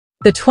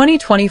The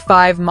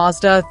 2025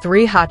 Mazda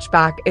 3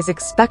 hatchback is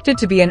expected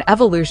to be an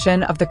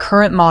evolution of the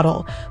current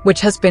model,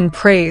 which has been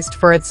praised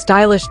for its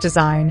stylish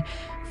design,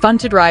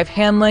 fun-to-drive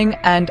handling,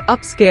 and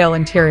upscale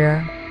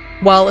interior.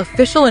 While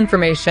official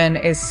information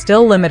is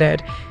still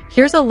limited,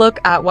 here's a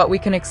look at what we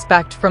can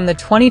expect from the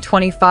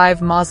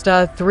 2025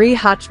 Mazda 3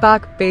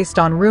 hatchback based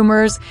on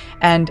rumors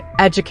and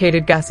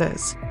educated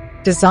guesses.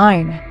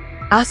 Design.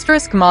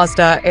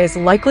 Mazda is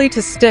likely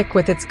to stick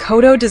with its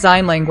Kodo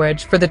design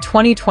language for the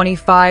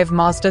 2025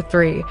 Mazda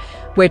 3,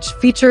 which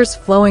features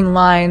flowing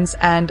lines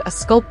and a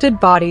sculpted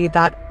body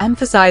that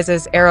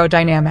emphasizes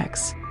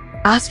aerodynamics.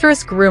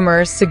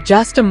 Rumors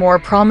suggest a more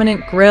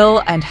prominent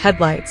grille and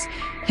headlights,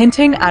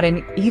 hinting at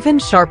an even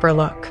sharper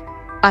look.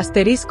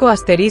 Interior.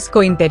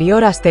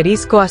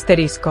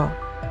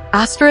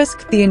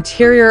 The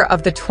interior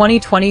of the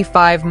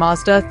 2025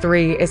 Mazda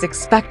 3 is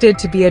expected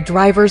to be a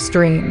driver's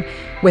dream,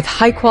 with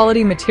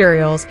high-quality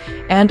materials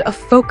and a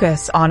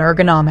focus on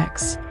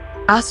ergonomics.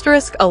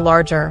 A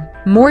larger,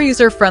 more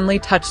user-friendly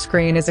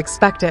touchscreen is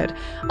expected,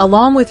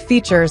 along with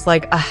features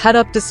like a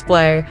head-up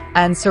display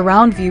and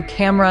surround view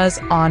cameras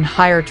on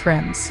higher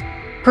trims.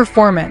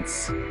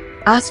 Performance.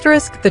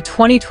 The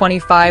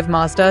 2025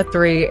 Mazda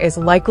 3 is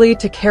likely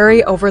to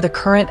carry over the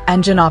current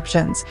engine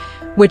options,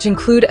 which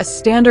include a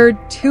standard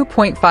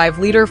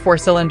 2.5-liter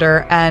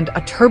four-cylinder and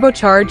a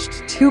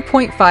turbocharged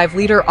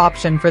 2.5-liter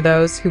option for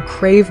those who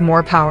crave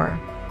more power.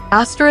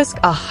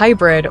 A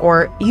hybrid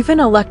or even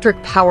electric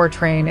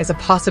powertrain is a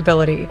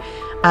possibility,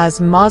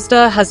 as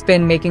Mazda has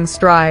been making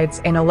strides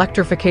in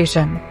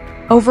electrification.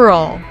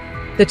 Overall,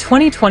 the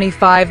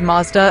 2025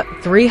 Mazda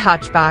 3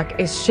 hatchback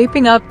is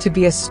shaping up to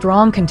be a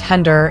strong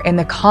contender in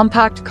the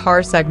compact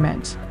car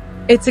segment.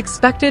 It's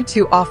expected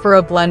to offer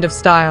a blend of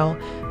style,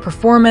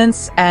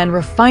 performance, and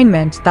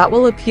refinement that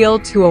will appeal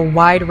to a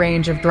wide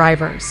range of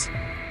drivers.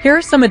 Here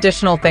are some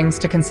additional things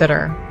to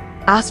consider.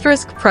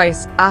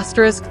 Price.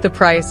 The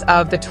price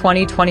of the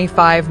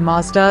 2025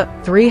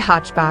 Mazda 3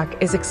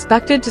 hatchback is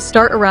expected to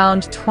start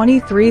around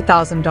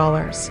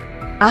 $23,000.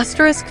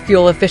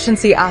 Fuel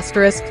efficiency.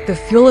 The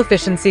fuel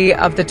efficiency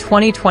of the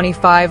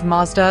 2025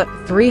 Mazda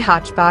 3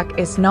 hatchback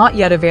is not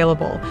yet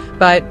available,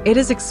 but it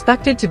is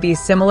expected to be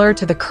similar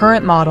to the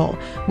current model,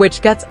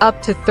 which gets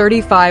up to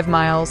 35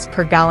 miles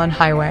per gallon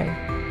highway.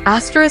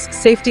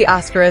 Safety.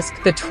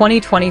 The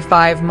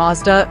 2025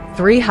 Mazda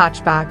 3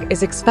 hatchback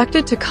is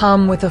expected to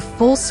come with a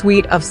full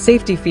suite of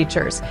safety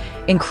features,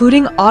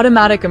 including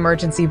automatic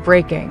emergency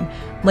braking,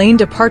 lane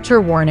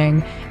departure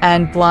warning,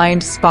 and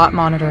blind spot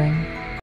monitoring.